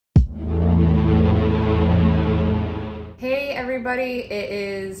everybody. It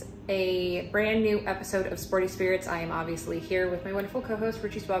is a brand new episode of Sporty Spirits. I am obviously here with my wonderful co-host,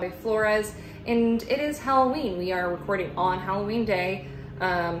 Richie Suave Flores, and it is Halloween. We are recording on Halloween Day.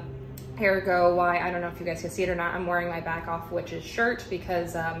 Ergo, why, I don't know if you guys can see it or not, I'm wearing my Back Off Witches shirt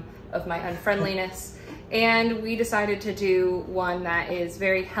because of my unfriendliness. And we decided to do one that is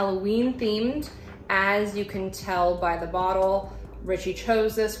very Halloween themed. As you can tell by the bottle, Richie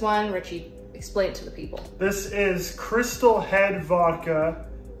chose this one. Richie, explain it to the people. This is Crystal Head Vodka.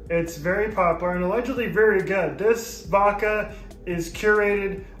 It's very popular and allegedly very good. This vodka is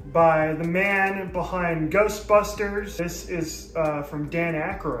curated by the man behind Ghostbusters. This is from Dan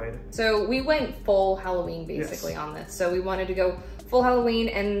Aykroyd. So we went full Halloween basically on this. So we wanted to go full Halloween,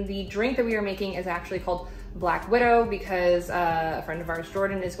 and the drink that we are making is actually called Black Widow because a friend of ours,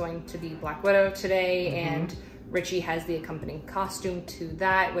 Jordan, is going to be Black Widow today, and Richie has the accompanying costume to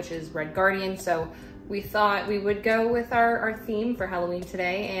that, which is Red Guardian. So we thought we would go with our theme for Halloween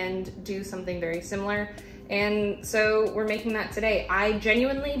today and do something very similar. And so we're making that today. I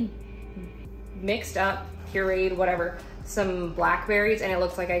genuinely mixed up, pureed, whatever, some blackberries, and it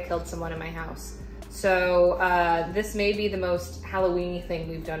looks like I killed someone in my house. So this may be the most Halloween-y thing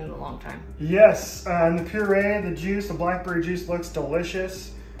we've done in a long time. Yes, and the puree, the juice, the blackberry juice looks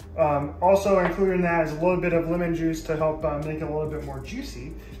delicious. Also included in that is a little bit of lemon juice to help make it a little bit more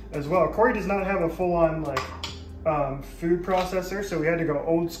juicy as well. Corey does not have a full-on food processor, so we had to go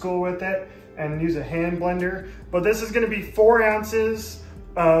old school with it and use a hand blender. But this is going to be 4 ounces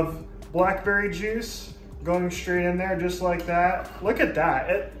of blackberry juice going straight in there just like that. Look at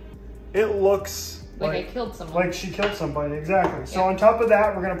that. It looks like I killed someone. Like she killed somebody, exactly. So on top of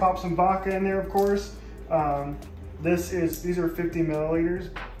that, we're going to pop some vodka in there, of course. These are 50 milliliters.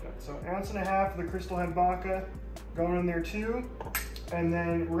 So 1.5 ounces of the Crystal Head Vodka going in there too. And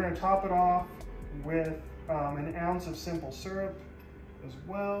then we're going to top it off with 1 ounce of simple syrup as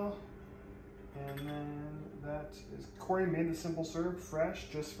well. And then that is, Corey made the simple syrup fresh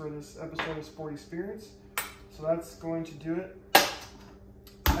just for this episode of Sporty Spirits. So that's going to do it.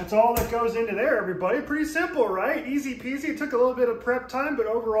 That's all that goes into there, everybody. Pretty simple, right? Easy peasy. It took a little bit of prep time, but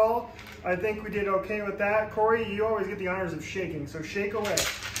overall, I think we did okay with that. Corey, you always get the honors of shaking, so shake away.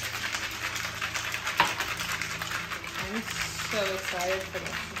 I'm so excited for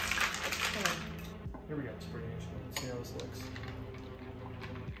this. Here we go. It's pretty interesting. Let's see how this looks.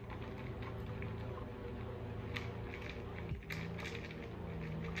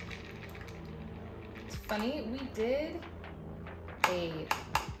 It's funny, we did a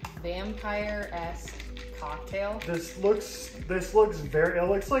vampire-esque cocktail. This looks very, it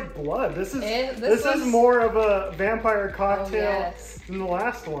looks like blood. This is more of a vampire cocktail than the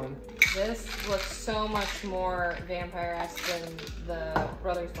last one. This looks so much more vampire-esque than the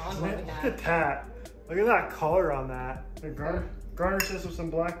Brothers Bond one we had. Look at that. Look at that color on that. Garnish this with some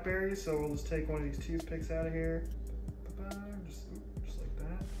blackberries, so we'll just take one of these toothpicks out of here. Just like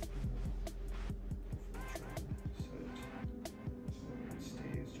that.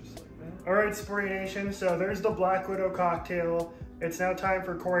 All right, Sporty Nation, so there's the Black Widow cocktail. It's now time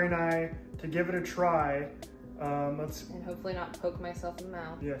for Corey and I to give it a try. And hopefully not poke myself in the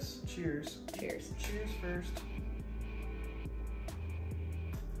mouth. Yes, cheers. Cheers. Cheers first.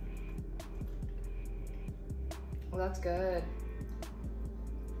 Well, that's good.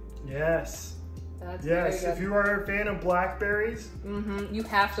 Yes. That's very good. If you are a fan of blackberries. You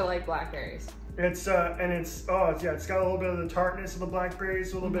have to like blackberries. It's got a little bit of the tartness of the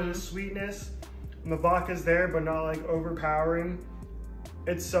blackberries, a little bit of the sweetness, and the vodka's there, but not like overpowering.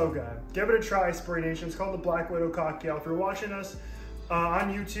 It's so good. Give it a try, Sporty Nation. It's called the Black Widow cocktail. If you're watching us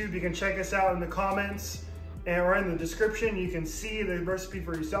on YouTube, you can check us out in the comments or in the description. You can see the recipe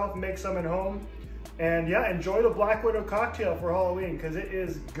for yourself, make some at home, and yeah, enjoy the Black Widow cocktail for Halloween because it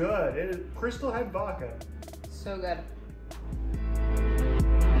is good. It is Crystal Head Vodka. So good.